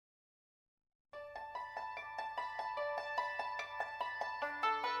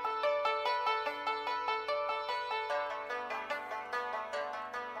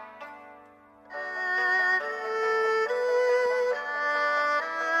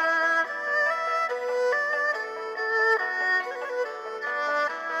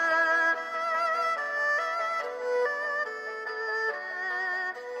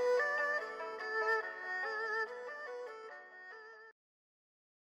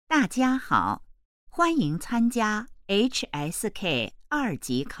大家好，欢迎参加 HSK 2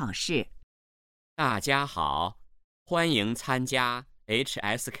级考试。大家好，欢迎参加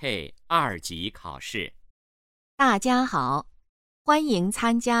HSK 2级考试。大家好，欢迎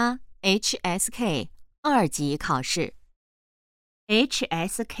参加 HSK 2级考试。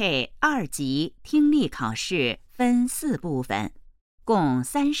HSK 2级听力考试分4部分，共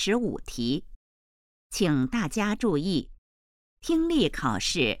35题。请大家注意，听力考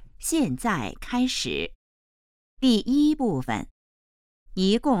试现在开始。第一部分，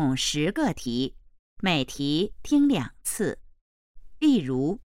一共10个题，每题听2次。例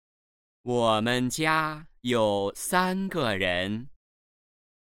如，我们家有3个人。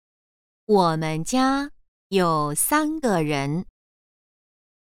我们家有3个人。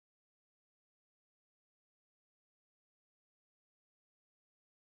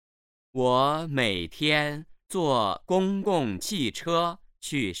我每天坐公共汽车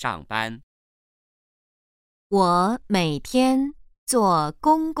去上班。我每天坐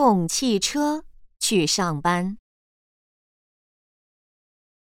公共汽车去上班。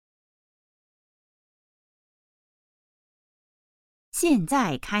现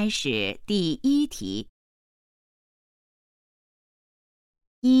在开始第一题。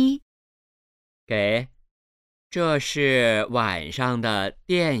1. 给，这是晚上的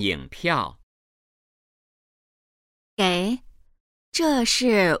电影票。给，这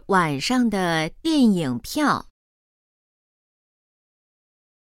是晚上的电影票。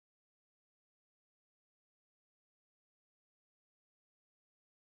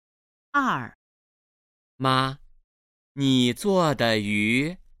2. 妈，你做的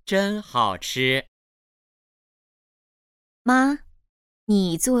鱼真好吃。妈，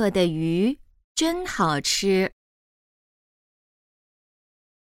你做的鱼真好吃。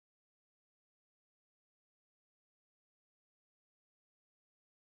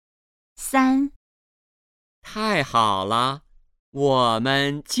3. 太好了，我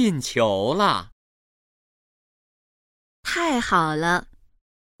们进球了。太好了，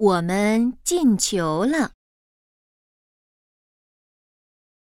我们进球了。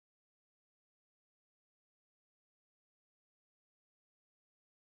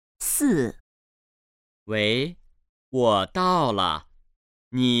4. 喂，我到了，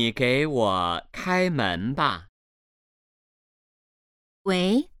你给我开门吧。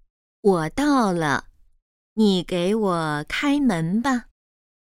喂，我到了，你给我开门吧。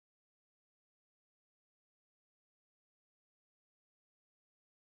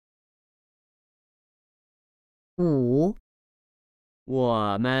5.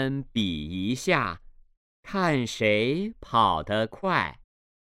 我们比一下，看谁跑得快。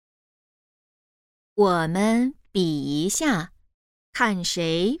我们比一下，看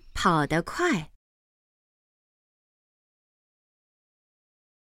谁跑得快。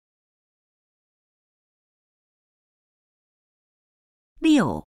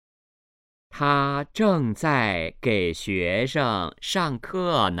6. 他正在给学生上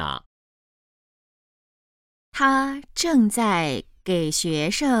课呢。他正在给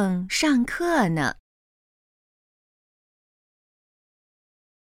学生上课呢。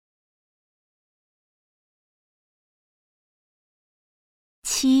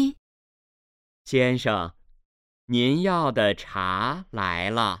7. 先生，您要的茶来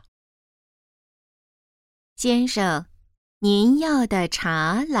了。先生，您要的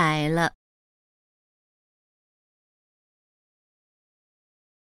茶来了。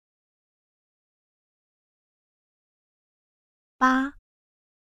8.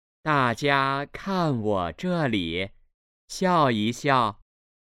 大家看我这里，笑一笑。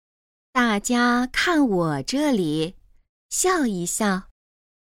大家看我这里，笑一笑。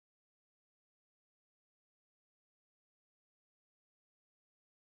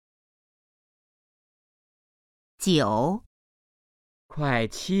9. 快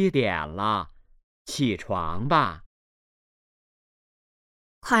7点了，起床吧。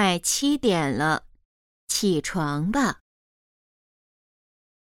快7点了，起床吧。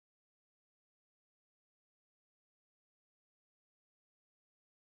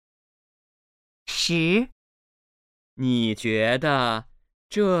10. 你觉得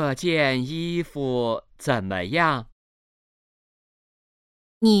这件衣服怎么样？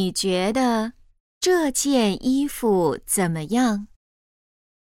你觉得这件衣服怎么样？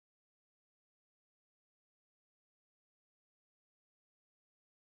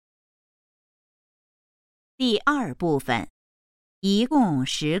第2部分，一共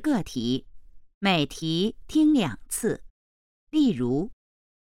10个题，每题听2次。例如，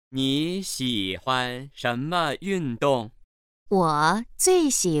你喜欢什么运动？我最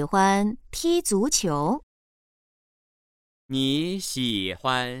喜欢踢足球。你喜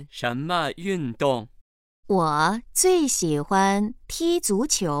欢什么运动？我最喜欢踢足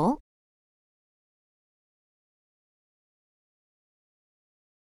球。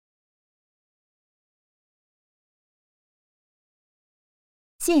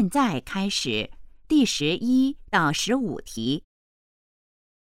现在开始第11到15题。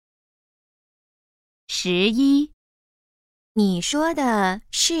11，你说的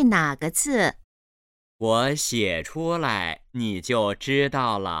是哪个字？我写出来你就知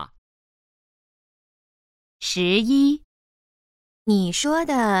道了。11，你说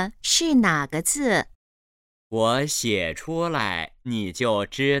的是哪个字？我写出来你就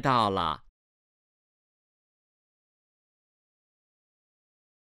知道了。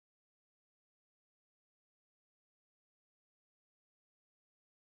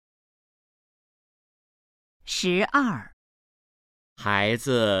12，孩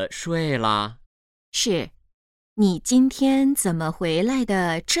子睡了？是，你今天怎么回来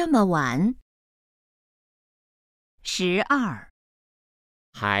的这么晚？ 12，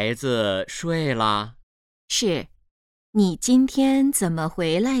孩子睡了？是，你今天怎么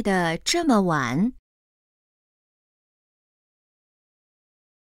回来的这么晚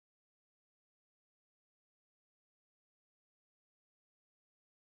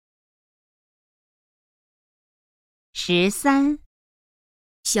？13，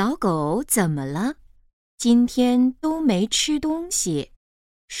小狗怎么了？今天都没吃东西。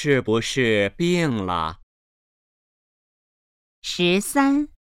是不是病了？ 13，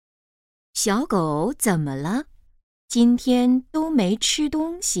小狗怎么了？今天都没吃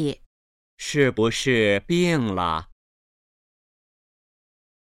东西。是不是病了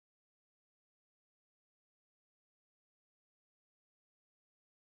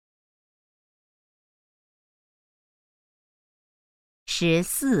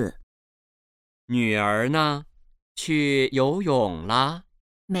？14，女儿呢？去游泳了？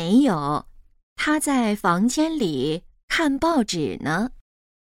没有，它在房间里看报纸呢。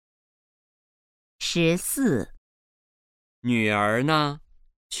14，女儿呢？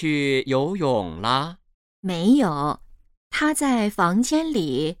去游泳了？没有，它在房间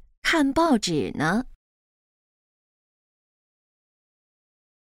里看报纸呢。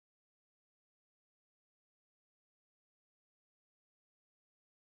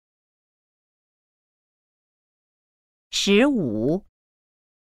15，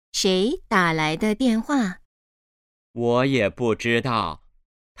谁打来的电话？我也不知道。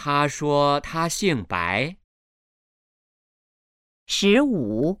他说他姓白。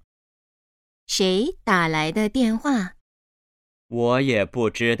15，谁打来的电话？我也不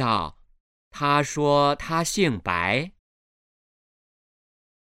知道。他说他姓白。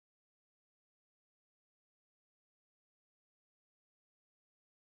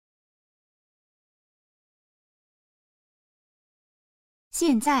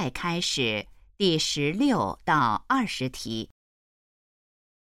现在开始第16到20题。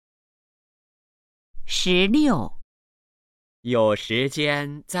16，有时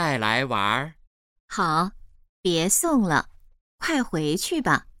间再来玩。好，别送了，快回去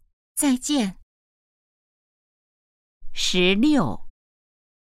吧，再见。16，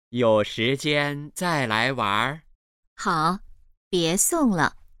有时间再来玩。好，别送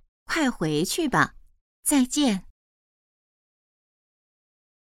了，快回去吧，再见。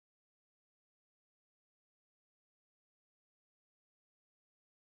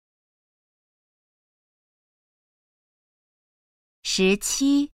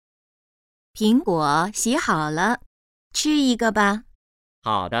17，苹果洗好了，吃一个吧。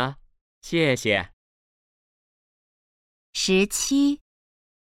好的，谢谢。17，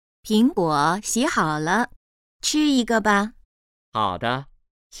苹果洗好了，吃一个吧。好的，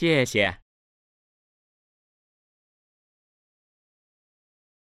谢谢。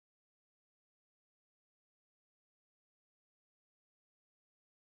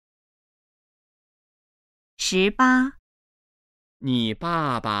18，你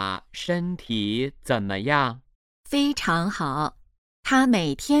爸爸身体怎么样？非常好，他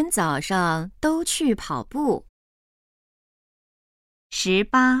每天早上都去跑步。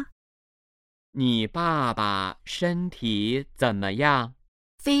18，你爸爸身体怎么样？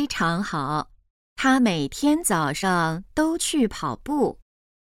非常好，他每天早上都去跑步。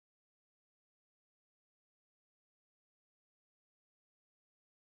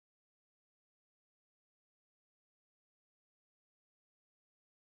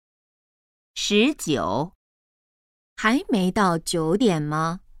19，还没到9点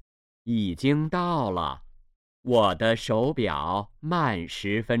吗？已经到了。我的手表慢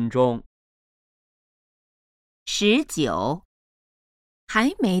10分钟。19，还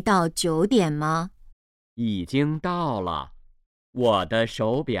没到9点吗？已经到了。我的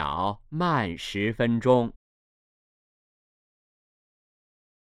手表慢10分钟。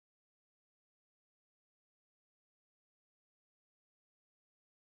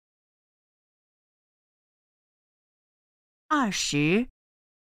20，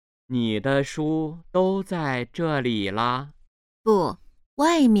你的书都在这里啦？不，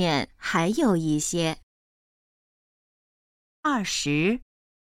外面还有一些。20，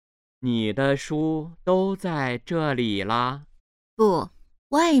你的书都在这里啦？不，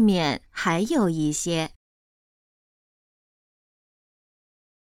外面还有一些。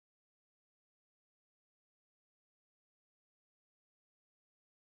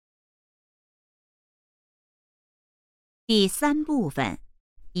第3部分，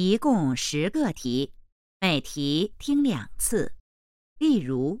一共10个题，每题听2次。例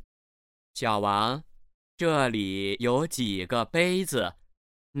如，小王，这里有几个杯子，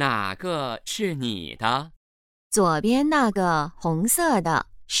哪个是你的？左边那个红色的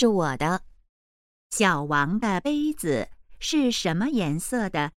是我的。小王的杯子是什么颜色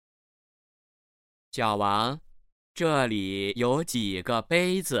的？小王，这里有几个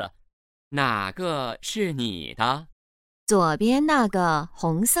杯子，哪个是你的？左边那个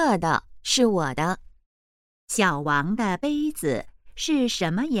红色的是我的。小王的杯子是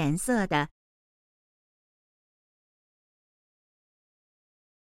什么颜色的？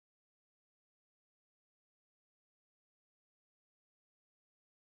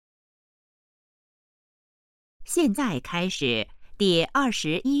现在开始第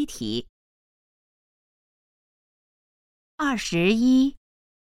21题。21，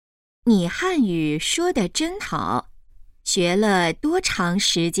你汉语说得真好，学了多长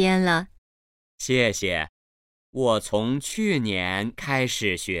时间了？谢谢，我从去年开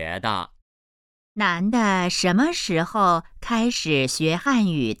始学的。男的什么时候开始学汉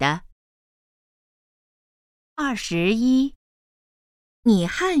语的？21，你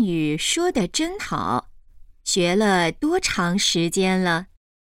汉语说得真好，学了多长时间了？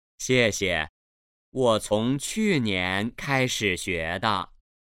谢谢，我从去年开始学的。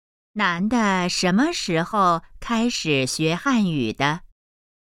男的什么时候开始学汉语的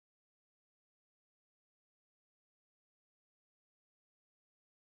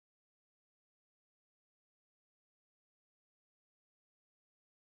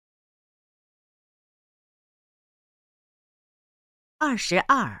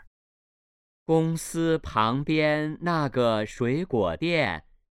？22，公司旁边那个水果店，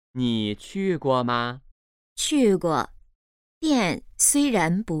你去过吗？去过。店虽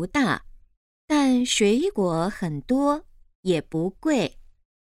然不大，但水果很多，也不贵。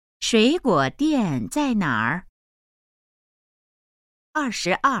水果店在哪儿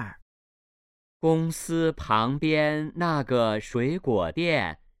？22，公司旁边那个水果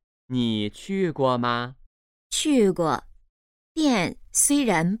店，你去过吗？去过。店虽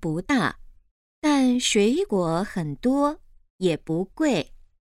然不大，但水果很多，也不贵。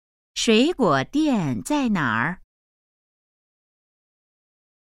水果店在哪儿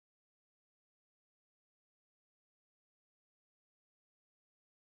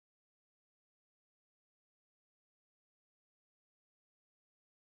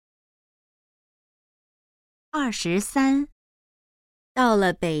？23，到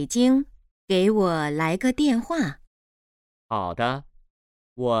了北京，给我来个电话。好的，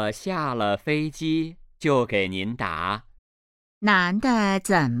我下了飞机就给您打。男的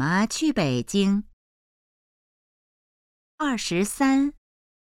怎么去北京？23，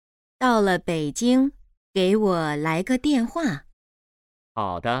到了北京，给我来个电话。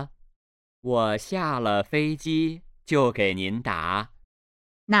好的，我下了飞机就给您打。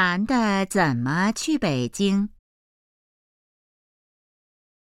男的怎么去北京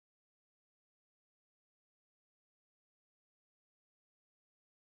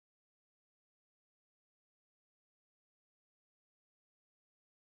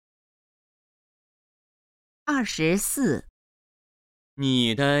？24，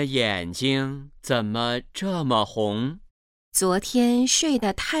你的眼睛怎么这么红？昨天睡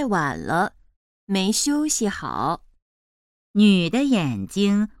得太晚了，没休息好。女的眼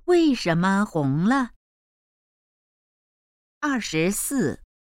睛为什么红了？24，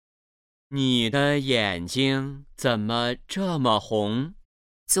你的眼睛怎么这么红？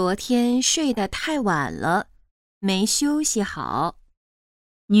昨天睡得太晚了，没休息好。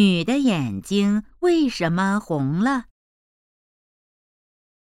女的眼睛为什么红了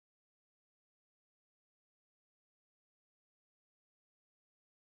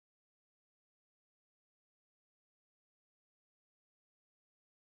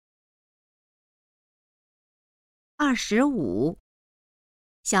？25，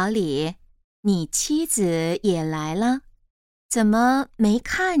小李，你妻子也来了？怎么没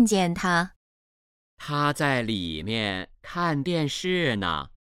看见他？他在里面看电视呢。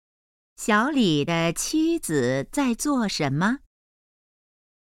小李的妻子在做什么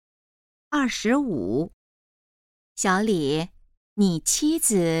？25。小李，你妻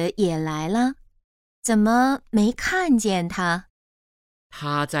子也来了，怎么没看见他？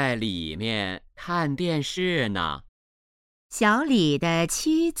他在里面看电视呢。小李的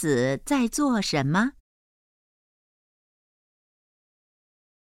妻子在做什么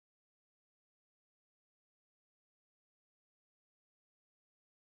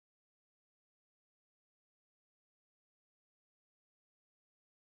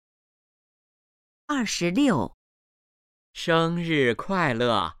？26。生日快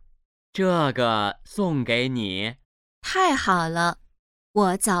乐！这个送给你。太好了，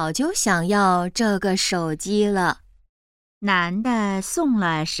我早就想要这个手机了。男的送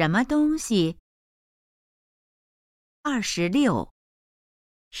了什么东西？26。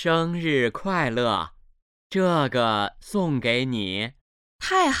生日快乐！这个送给你。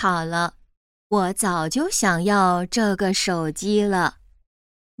太好了，我早就想要这个手机了。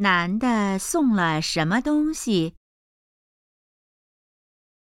男的送了什么东西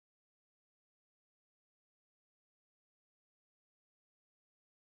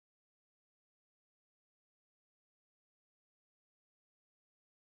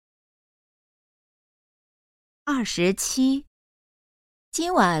？27。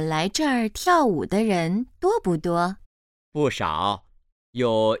今晚来这儿跳舞的人多不多？不少，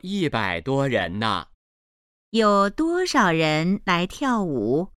有100多人呢。有多少人来跳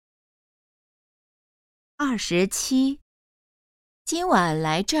舞？27。今晚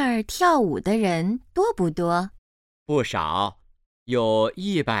来这儿跳舞的人多不多？不少，有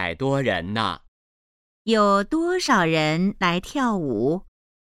100多人呢。有多少人来跳舞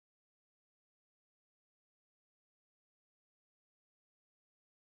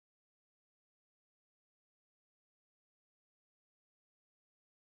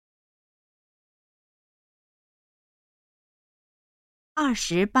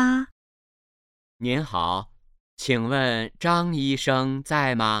？28。您好，请问张医生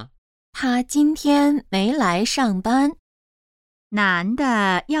在吗？他今天没来上班。男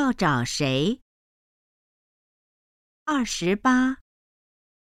的要找谁？28。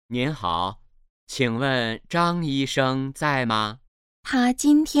您好，请问张医生在吗？他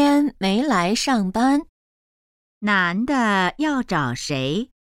今天没来上班。男的要找谁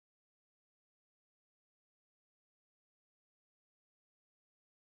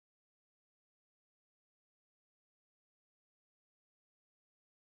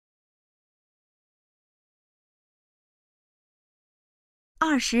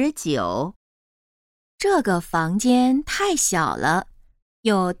？29。这个房间太小了，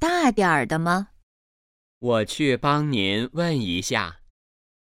有大点儿的吗？我去帮您问一下。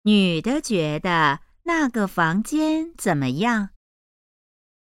女的觉得那个房间怎么样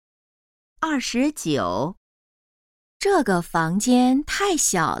？29。这个房间太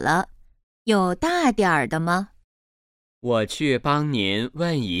小了，有大点儿的吗？我去帮您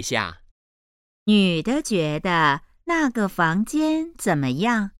问一下。女的觉得那个房间怎么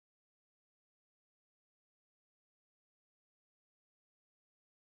样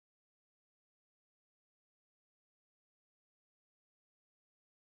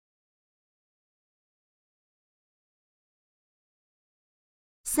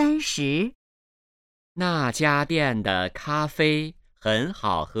？30。那家店的咖啡很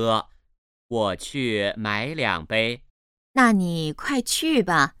好喝，我去买2杯。那你快去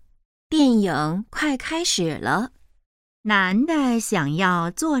吧，电影快开始了。男的想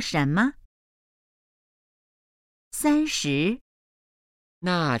要做什么？30。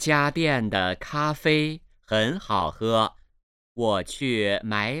那家店的咖啡很好喝，我去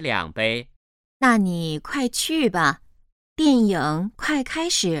买2杯。那你快去吧，电影快开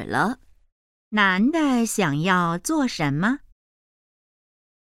始了。男的想要做什么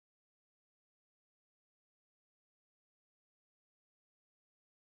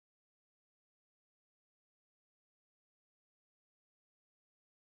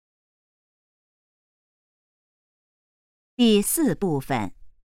第4部分，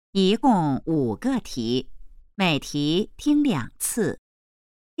一共5个题，每题听2次。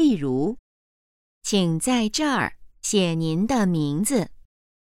例如，请在这儿写您的名字。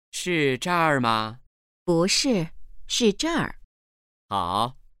是这儿吗？不是，是这儿。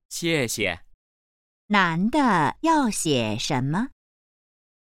好，谢谢。男的要写什么？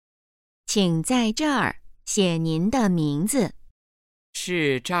请在这儿写您的名字。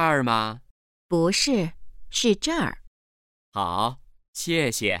是这儿吗？不是，是这儿。好，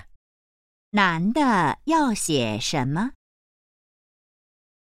谢谢。男的要写什么？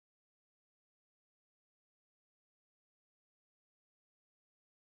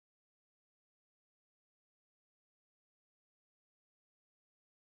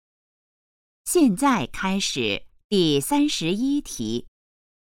现在开始第31题。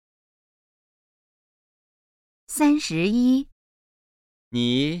31，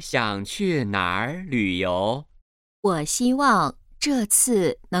你想去哪儿旅游？我希望这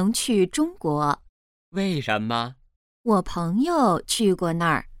次能去中国。为什么？我朋友去过那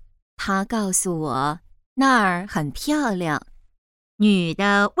儿，他告诉我那儿很漂亮。女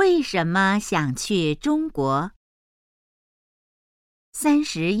的为什么想去中国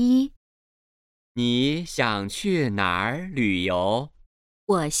？31，你想去哪儿旅游？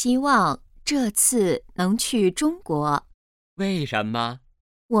我希望这次能去中国。为什么？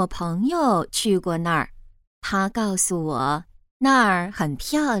我朋友去过那儿，他告诉我那儿很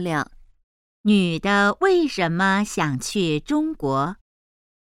漂亮。女的为什么想去中国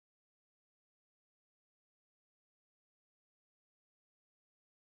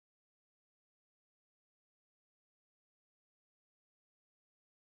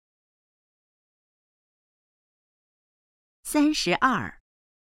？32，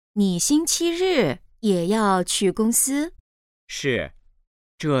你星期日也要去公司？是，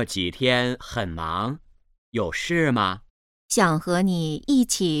这几天很忙，有事吗？想和你一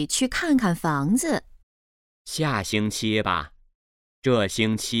起去看看房子。下星期吧，这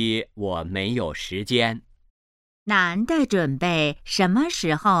星期我没有时间。男的准备什么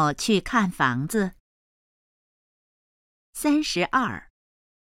时候去看房子？32，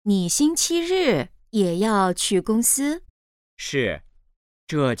你星期日也要去公司？是，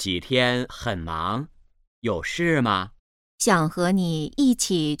这几天很忙，有事吗？想和你一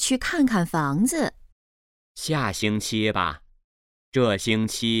起去看看房子。下星期吧，这星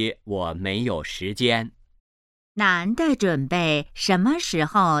期我没有时间。男的准备什么时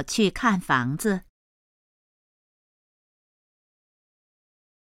候去看房子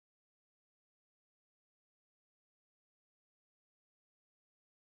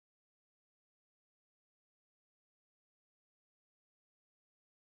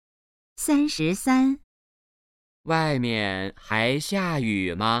？33，外面还下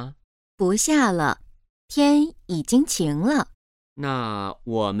雨吗？不下了，天已经晴了。那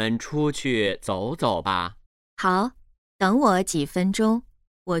我们出去走走吧。好，等我几分钟，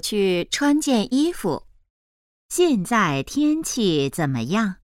我去穿件衣服。现在天气怎么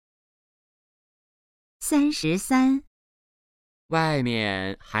样？33，外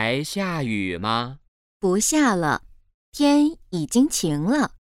面还下雨吗？不下了，天已经晴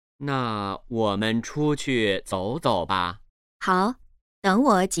了。那我们出去走走吧。好，等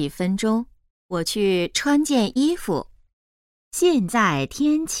我几分钟，我去穿件衣服。现在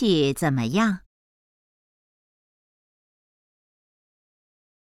天气怎么样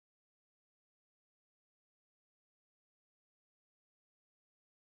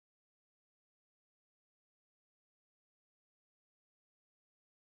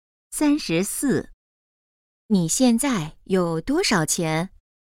？34，你现在有多少钱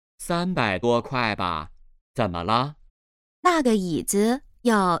300多块吧，怎么了？那个椅子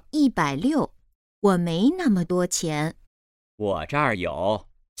要160，我没那么多钱。我这儿有，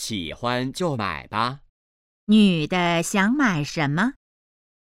喜欢就买吧。女的想买什么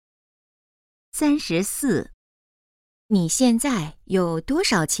？34，你现在有多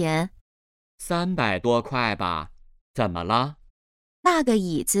少钱300多块吧，怎么了？那个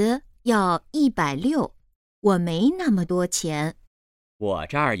椅子要160，我没那么多钱。我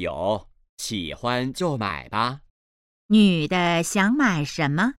这儿有，喜欢就买吧。女的想买什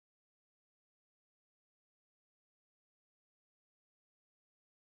么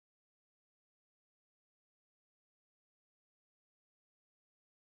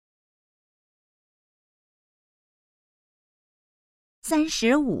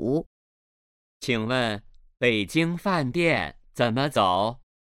？35，请问北京饭店怎么走？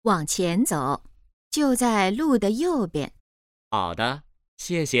往前走，就在路的右边。好的，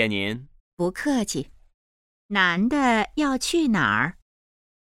谢谢您。不客气。男的要去哪儿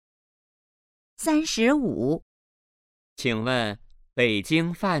？35，请问北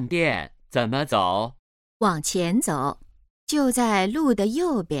京饭店怎么走？往前走，就在路的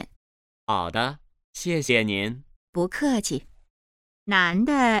右边。好的，谢谢您。不客气。男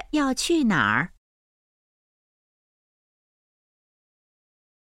的要去哪儿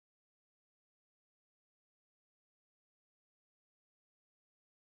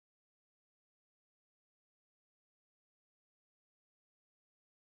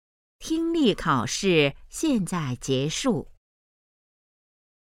听力考试现在结束。